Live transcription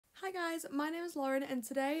Hi guys, my name is Lauren and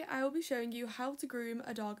today I will be showing you how to groom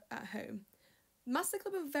a dog at home. Master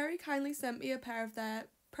Clipper very kindly sent me a pair of their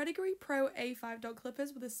Pedigree Pro A5 dog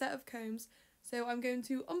clippers with a set of combs, so I'm going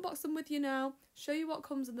to unbox them with you now, show you what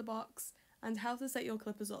comes in the box and how to set your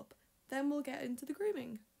clippers up. Then we'll get into the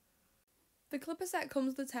grooming. The clipper set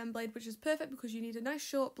comes with a 10 blade, which is perfect because you need a nice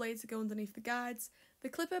short blade to go underneath the guides. The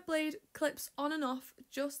clipper blade clips on and off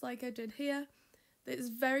just like I did here. It's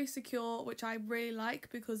very secure, which I really like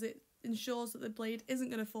because it ensures that the blade isn't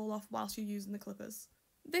going to fall off whilst you're using the clippers.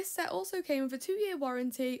 This set also came with a 2-year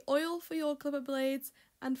warranty, oil for your clipper blades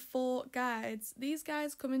and 4 guides. These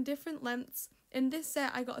guides come in different lengths. In this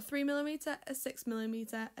set I got a 3mm, a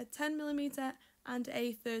 6mm, a 10mm and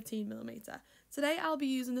a 13mm. Today I'll be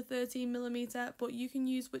using the 13mm, but you can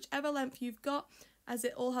use whichever length you've got as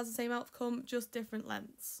it all has the same outcome, just different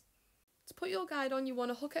lengths. To put your guide on, you want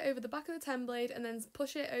to hook it over the back of the 10 blade and then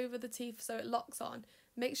push it over the teeth so it locks on.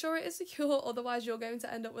 Make sure it is secure, otherwise you're going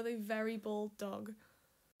to end up with a very bald dog.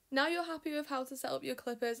 Now you're happy with how to set up your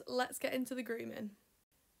clippers, let's get into the grooming.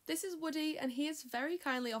 This is Woody and he has very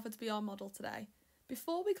kindly offered to be our model today.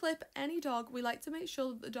 Before we clip any dog, we like to make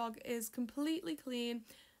sure that the dog is completely clean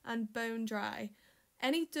and bone dry.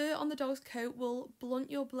 Any dirt on the dog's coat will blunt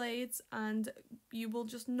your blades and you will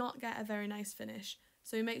just not get a very nice finish.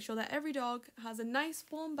 So make sure that every dog has a nice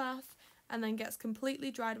warm bath and then gets completely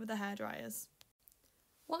dried with the hairdryers.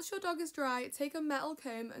 Once your dog is dry, take a metal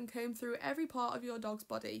comb and comb through every part of your dog's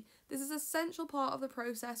body. This is an essential part of the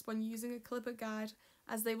process when using a clipper guide,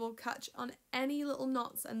 as they will catch on any little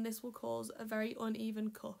knots and this will cause a very uneven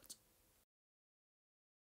cut.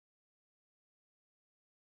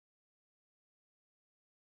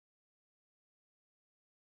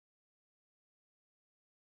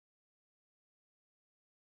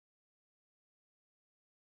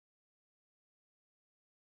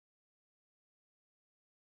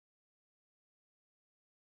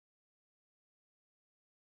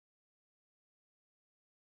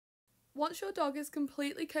 Once your dog is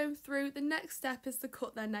completely combed through, the next step is to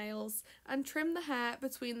cut their nails and trim the hair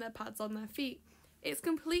between their pads on their feet. It's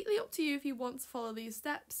completely up to you if you want to follow these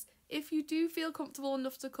steps. If you do feel comfortable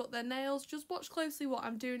enough to cut their nails, just watch closely what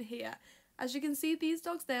I'm doing here. As you can see, these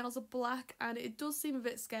dogs' nails are black and it does seem a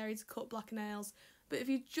bit scary to cut black nails, but if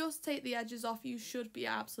you just take the edges off, you should be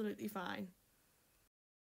absolutely fine.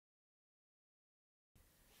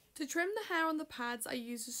 To trim the hair on the pads, I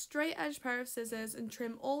use a straight edge pair of scissors and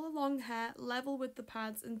trim all the long hair level with the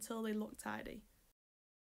pads until they look tidy.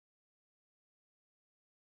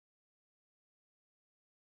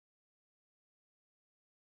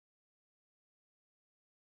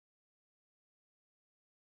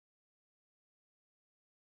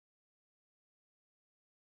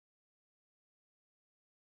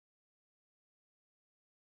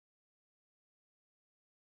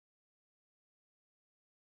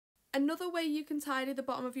 Another way you can tidy the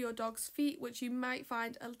bottom of your dog's feet, which you might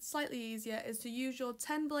find slightly easier, is to use your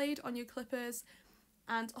 10 blade on your clippers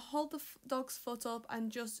and hold the dog's foot up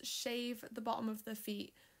and just shave the bottom of their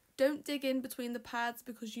feet. Don't dig in between the pads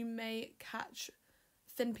because you may catch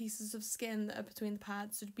thin pieces of skin that are between the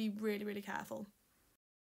pads, so be really careful.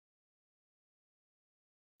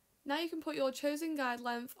 Now you can put your chosen guide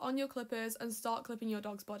length on your clippers and start clipping your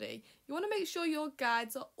dog's body. You want to make sure your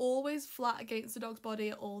guides are always flat against the dog's body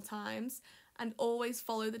at all times and always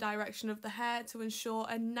follow the direction of the hair to ensure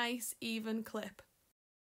a nice even clip.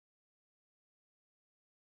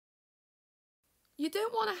 You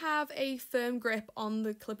don't want to have a firm grip on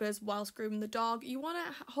the clippers whilst grooming the dog. You want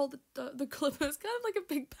to hold the clippers kind of like a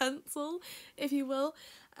big pencil, if you will.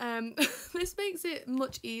 This makes it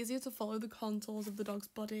much easier to follow the contours of the dog's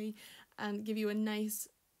body and give you a nice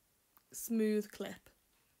smooth clip.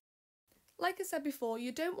 Like I said before,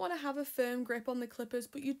 you don't want to have a firm grip on the clippers,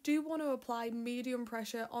 but you do want to apply medium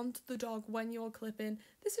pressure onto the dog when you're clipping.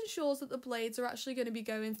 This ensures that the blades are actually going to be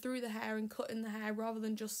going through the hair and cutting the hair rather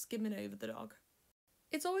than just skimming over the dog.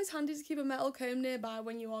 It's always handy to keep a metal comb nearby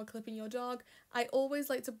when you are clipping your dog. I always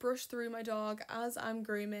like to brush through my dog as I'm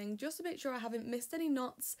grooming just to make sure I haven't missed any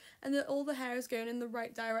knots and that all the hair is going in the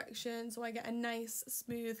right direction so I get a nice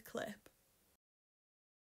smooth clip.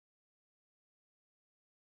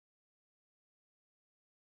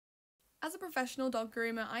 As a professional dog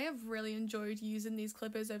groomer, I have really enjoyed using these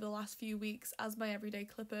clippers over the last few weeks as my everyday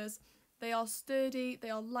clippers. They are sturdy, they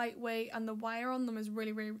are lightweight, and the wire on them is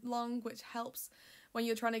really long, which helps when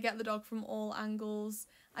you're trying to get the dog from all angles.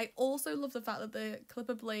 I also love the fact that the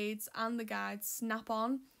clipper blades and the guides snap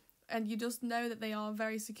on and you just know that they are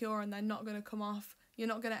very secure and they're not going to come off. You're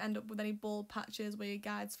not going to end up with any bald patches where your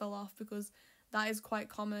guides fell off, because that is quite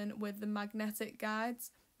common with the magnetic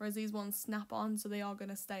guides. whereas these ones snap on, so they are going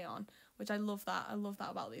to stay on, which I love that. I love that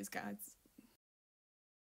about these guides.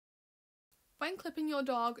 When clipping your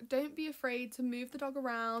dog, don't be afraid to move the dog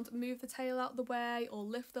around, move the tail out the way, or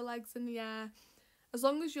lift the legs in the air. As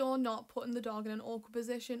long as you're not putting the dog in an awkward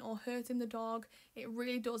position or hurting the dog, it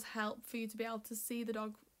really does help for you to be able to see the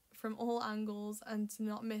dog from all angles and to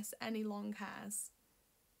not miss any long hairs.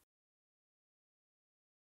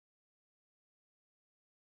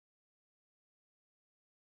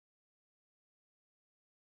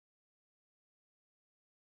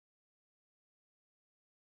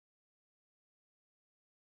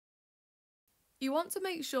 You want to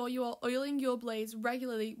make sure you are oiling your blades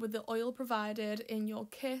regularly with the oil provided in your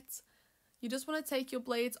kit. You just want to take your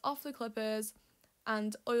blades off the clippers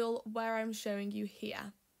and oil where I'm showing you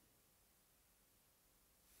here.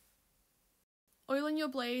 Oiling your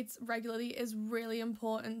blades regularly is really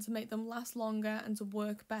important to make them last longer and to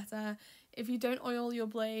work better. If you don't oil your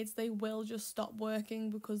blades, they will just stop working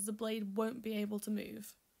because the blade won't be able to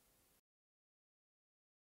move.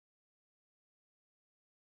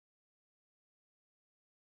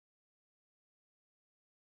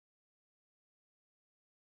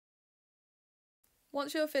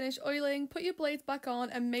 Once you're finished oiling, put your blades back on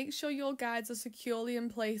and make sure your guides are securely in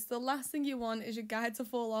place. The last thing you want is your guide to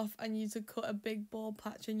fall off and you to cut a big bald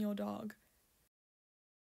patch in your dog.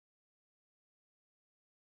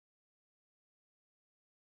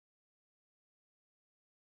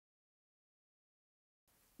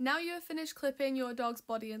 Now you have finished clipping your dog's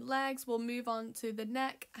body and legs, we'll move on to the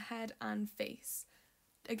neck, head and face.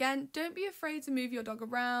 Again, don't be afraid to move your dog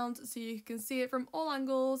around so you can see it from all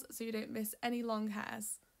angles so you don't miss any long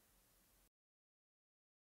hairs.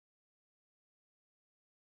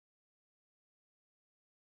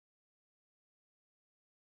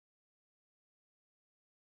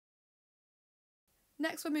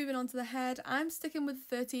 Next we're moving on to the head. I'm sticking with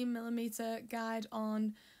the 13mm guide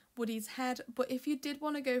on Woody's head, but if you did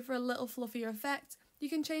want to go for a little fluffier effect, you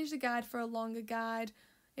can change the guide for a longer guide.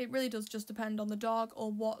 It really does just depend on the dog or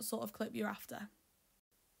what sort of clip you're after.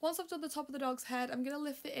 Once I've done the top of the dog's head, I'm going to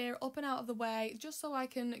lift the ear up and out of the way just so I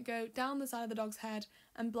can go down the side of the dog's head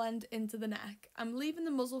and blend into the neck. I'm leaving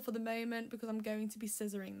the muzzle for the moment because I'm going to be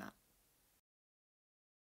scissoring that.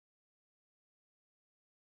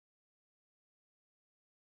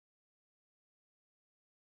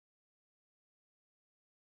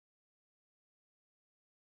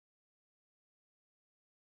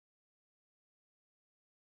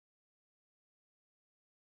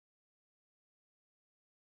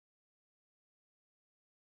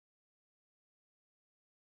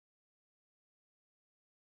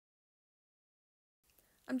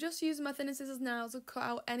 I'm just using my thinning scissors now to cut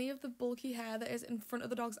out any of the bulky hair that is in front of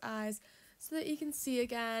the dog's eyes so that he can see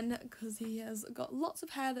again, because he has got lots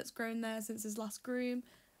of hair that's grown there since his last groom.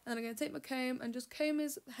 And I'm going to take my comb and just comb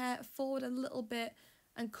his hair forward a little bit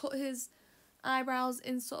and cut his eyebrows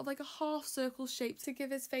in sort of like a half circle shape to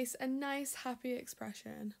give his face a nice happy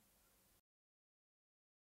expression.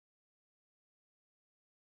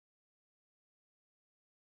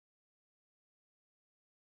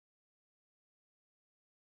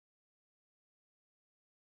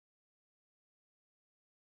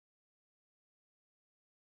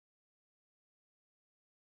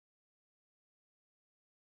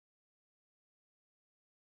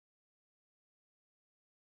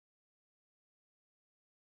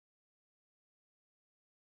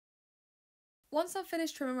 Once I've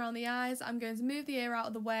finished trimming around the eyes, I'm going to move the ear out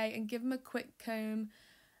of the way and give him a quick comb.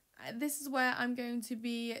 This is where I'm going to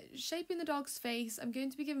be shaping the dog's face. I'm going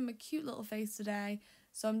to be giving him a cute little face today.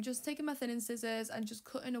 So I'm just taking my thinning scissors and just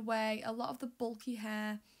cutting away a lot of the bulky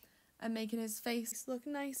hair and making his face look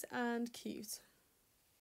nice and cute.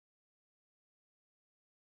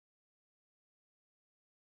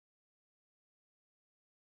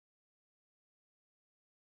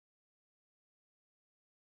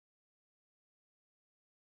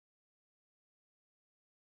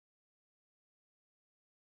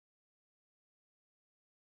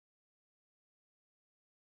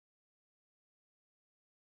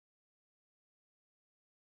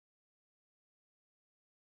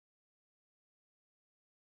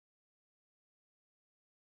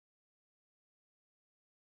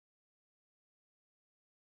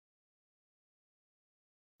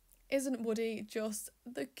 Isn't Woody just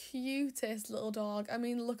the cutest little dog? I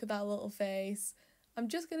mean, look at that little face. I'm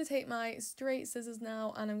just going to take my straight scissors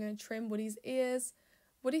now and I'm going to trim Woody's ears.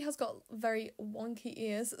 Woody has got very wonky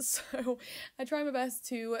ears, so I try my best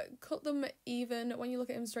to cut them even when you look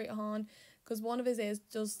at him straight on, because one of his ears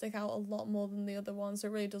does stick out a lot more than the other one, so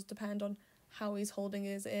it really does depend on how he's holding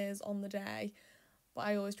his ears on the day. But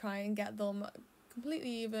I always try and get them completely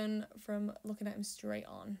even from looking at him straight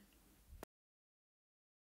on.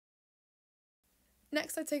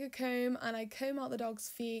 Next I take a comb and I comb out the dog's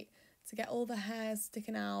feet to get all the hairs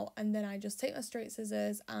sticking out, and then I just take my straight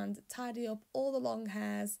scissors and tidy up all the long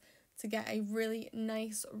hairs to get a really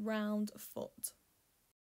nice round foot.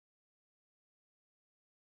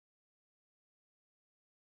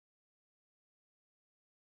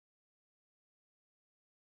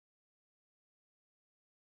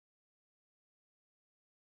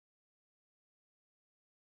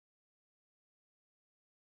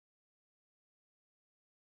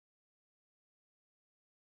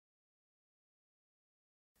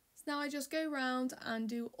 So now I just go round and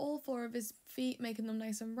do all 4 of his feet, making them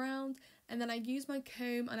nice and round, and then I use my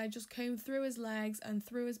comb and I just comb through his legs and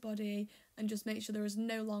through his body and just make sure there is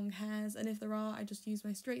no long hairs, and if there are, I just use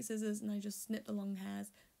my straight scissors and I just snip the long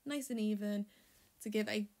hairs nice and even to give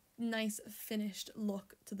a nice finished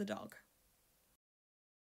look to the dog.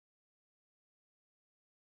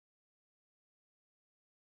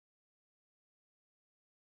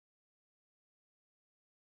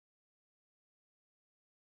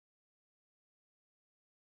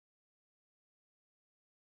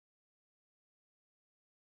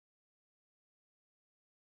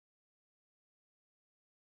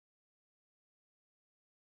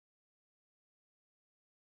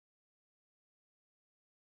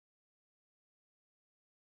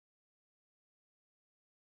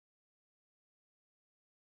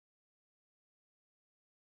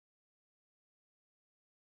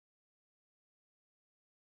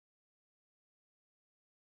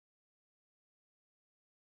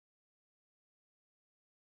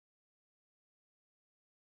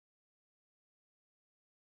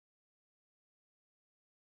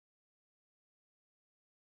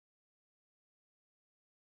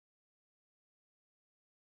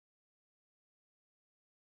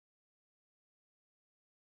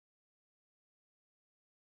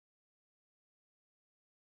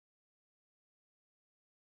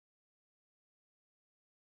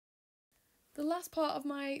 The last part of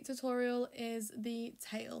my tutorial is the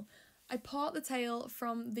tail. I part the tail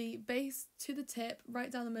from the base to the tip,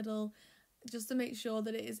 right down the middle, just to make sure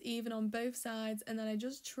that it is even on both sides, and then I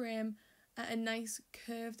just trim at a nice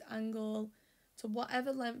curved angle to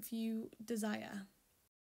whatever length you desire.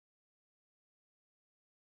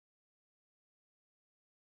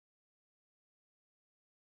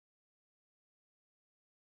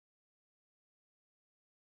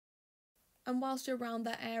 And whilst you're around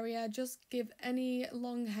that area, just give any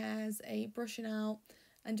long hairs a brushing out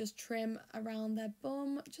and just trim around their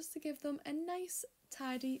bum just to give them a nice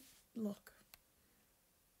tidy look.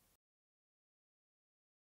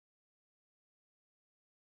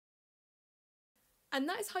 And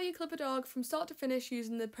that is how you clip a dog from start to finish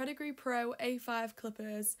using the Pedigree Pro A5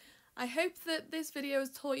 clippers. I hope that this video has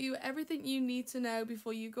taught you everything you need to know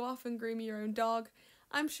before you go off and groom your own dog.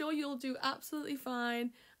 I'm sure you'll do absolutely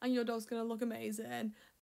fine and your dog's going to look amazing.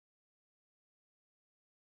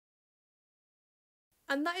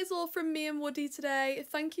 And that is all from me and Woody today.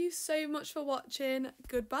 Thank you so much for watching.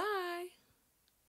 Goodbye.